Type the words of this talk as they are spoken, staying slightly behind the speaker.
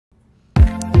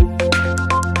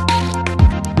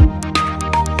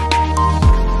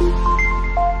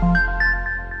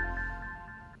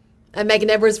I'm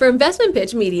Megan Edwards for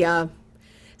Investmentpitch Media.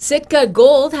 Sitka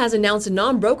Gold has announced a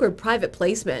non-brokered private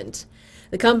placement.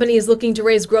 The company is looking to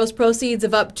raise gross proceeds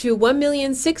of up to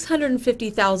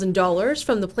 $1,650,000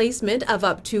 from the placement of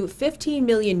up to 15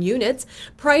 million units,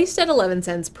 priced at 11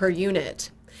 cents per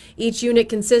unit. Each unit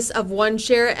consists of one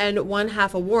share and one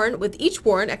half a warrant, with each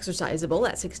warrant exercisable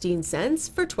at 16 cents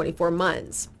for 24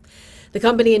 months. The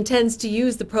company intends to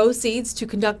use the proceeds to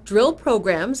conduct drill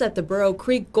programs at the Burrow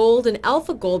Creek Gold and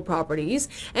Alpha Gold properties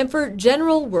and for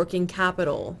general working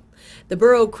capital. The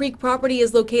Burrow Creek property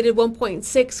is located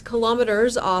 1.6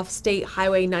 kilometers off State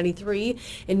Highway 93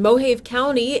 in Mohave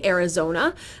County,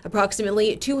 Arizona,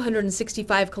 approximately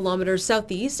 265 kilometers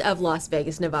southeast of Las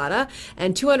Vegas, Nevada,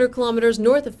 and 200 kilometers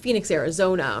north of Phoenix,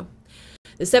 Arizona.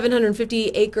 The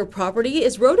 750-acre property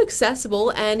is road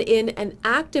accessible and in an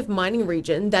active mining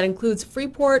region that includes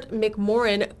Freeport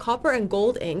McMoran Copper and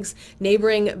Gold Inc.'s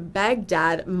neighboring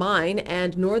Baghdad Mine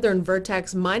and Northern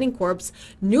Vertex Mining Corp.'s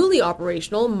newly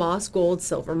operational Moss Gold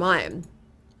Silver Mine.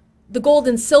 The gold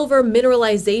and silver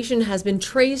mineralization has been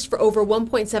traced for over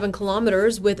 1.7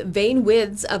 kilometers with vein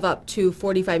widths of up to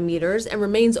 45 meters and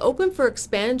remains open for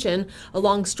expansion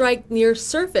along strike near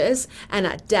surface and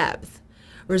at depth.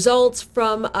 Results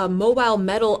from a mobile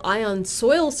metal ion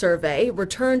soil survey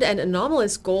returned an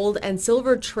anomalous gold and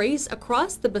silver trace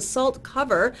across the basalt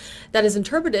cover that is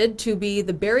interpreted to be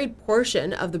the buried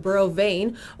portion of the Burrow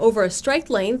vein over a strike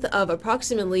length of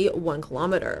approximately 1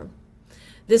 kilometer.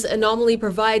 This anomaly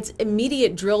provides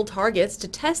immediate drill targets to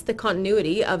test the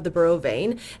continuity of the Burrow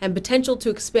vein and potential to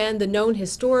expand the known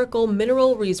historical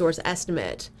mineral resource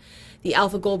estimate. The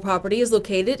Alpha Gold property is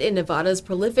located in Nevada's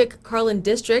prolific Carlin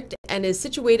district and is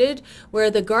situated where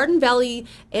the Garden Valley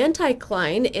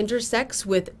anticline intersects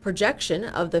with projection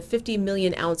of the 50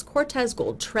 million ounce Cortez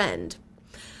gold trend.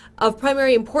 Of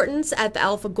primary importance at the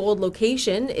Alpha Gold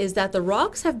location is that the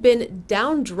rocks have been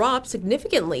down-dropped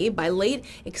significantly by late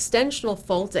extensional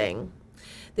faulting.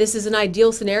 This is an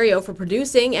ideal scenario for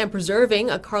producing and preserving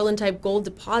a Carlin-type gold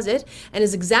deposit and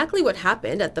is exactly what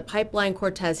happened at the Pipeline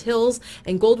Cortez Hills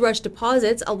and Gold Rush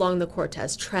deposits along the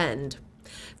Cortez Trend.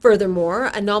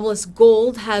 Furthermore, anomalous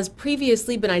gold has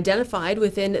previously been identified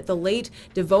within the late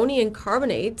Devonian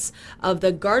carbonates of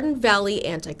the Garden Valley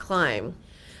anticline.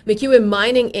 McEwen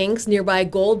Mining Inc.'s nearby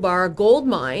Gold Bar gold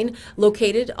mine,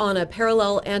 located on a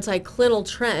parallel anticlinal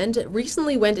trend,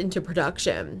 recently went into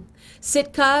production.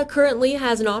 Sitka currently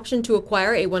has an option to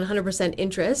acquire a 100%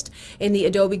 interest in the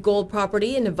Adobe Gold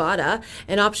property in Nevada,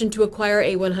 an option to acquire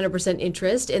a 100%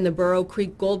 interest in the Burrow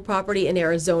Creek Gold property in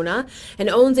Arizona, and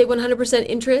owns a 100%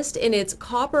 interest in its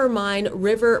Copper Mine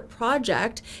River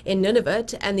project in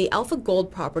Nunavut and the Alpha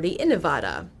Gold property in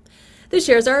Nevada. The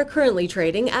shares are currently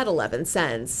trading at 11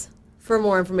 cents. For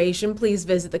more information, please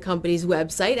visit the company's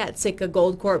website at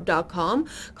sitkagoldcorp.com.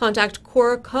 Contact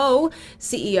CoreCo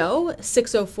CEO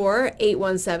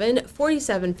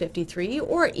 604-817-4753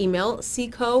 or email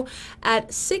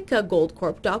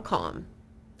cco@sitkagoldcorp.com.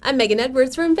 I'm Megan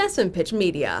Edwards for Investmentpitch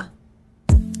Media.